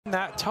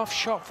That tough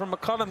shot from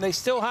McCollum. They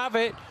still have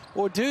it,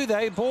 or do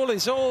they? Ball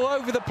is all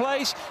over the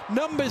place.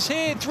 Numbers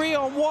here,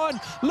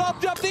 3-on-1.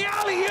 Lobbed up the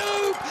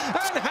alley-oop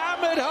and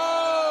hammered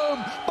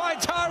home by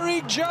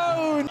Tyrique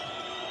Jones.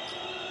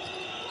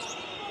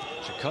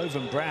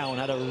 Jacoven Brown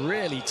had a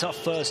really tough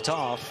first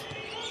half.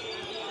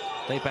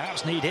 They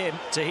perhaps need him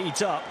to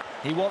heat up.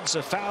 He wants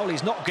a foul.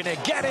 He's not going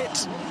to get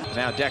it.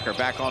 Now Decker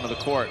back onto the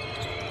court.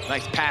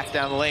 Nice pass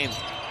down the lane.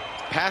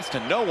 Pass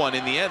to no one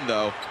in the end,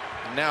 though.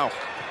 Now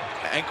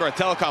anchor at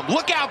Telekom.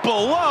 Look out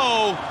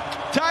below!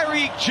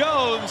 Tyrique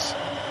Jones,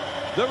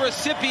 the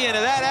recipient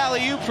of that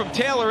alley-oop from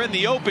Taylor in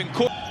the open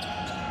court.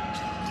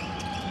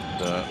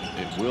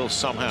 It will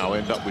somehow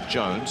end up with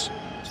Jones.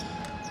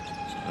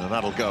 And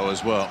that'll go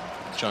as well.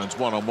 Jones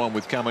one-on-one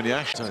with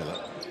Kameniash. Taylor.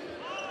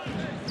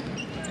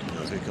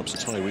 Now here comes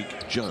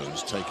Tyrique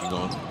Jones taking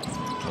on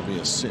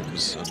Amir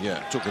Sims. And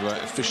yeah, talking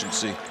about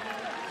efficiency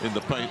in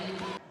the paint.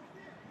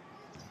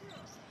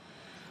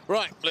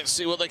 Right, let's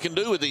see what they can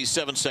do with these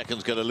 7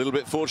 seconds. Get a little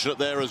bit fortunate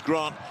there as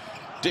Grant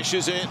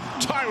dishes it.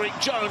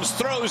 Tyrique Jones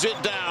throws it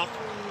down.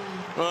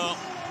 Well,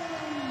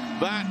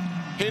 that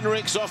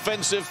Hinrich's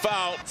offensive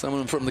foul.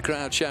 Someone from the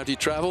crowd shouted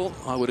travel.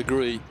 I would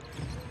agree.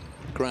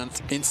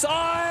 Grant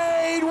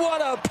inside.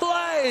 What a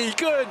play!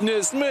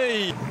 Goodness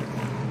me!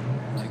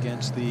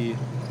 Against the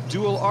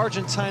dual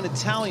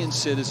Argentine-Italian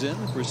citizen,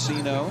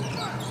 Brasino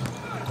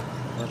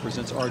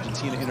represents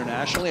Argentina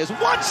internationally. As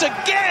once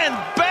again,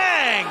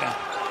 bang!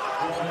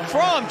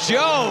 From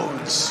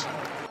Jones.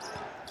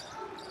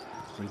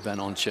 Van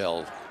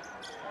Onchel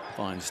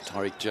finds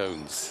Tyrique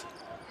Jones.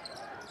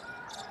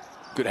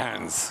 Good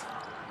hands.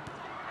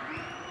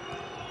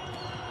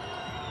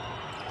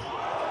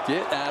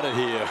 Get out of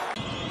here.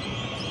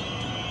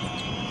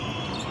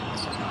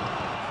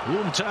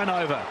 Room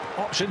turnover.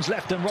 Options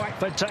left and right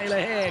for Taylor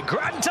here.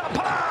 Grant up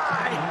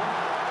high!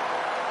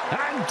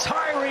 And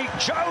Tyrique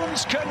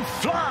Jones can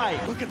fly.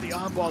 Look at the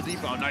on-ball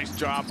defense. Oh, nice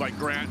job by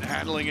Grant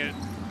handling it.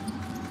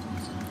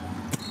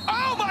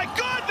 Oh my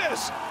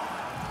goodness!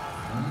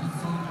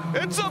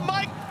 It's a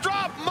mic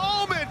drop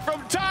moment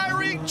from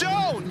Tyrique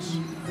Jones.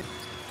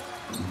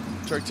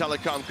 Turk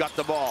Telekom got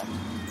the ball.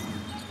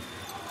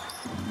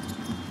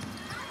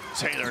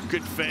 Taylor,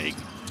 good fake.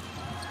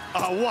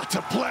 Oh, what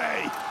a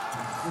play!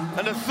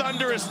 And a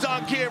thunderous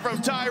dunk here from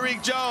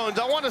Tyrique Jones.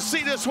 I want to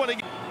see this one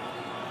again.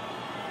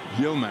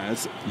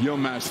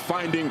 Yilmaz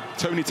finding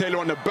Tony Taylor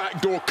on the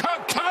back door.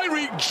 Cut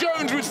Tyrique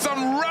Jones with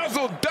some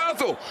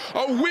razzle-dazzle.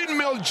 A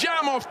windmill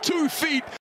jam off 2 feet.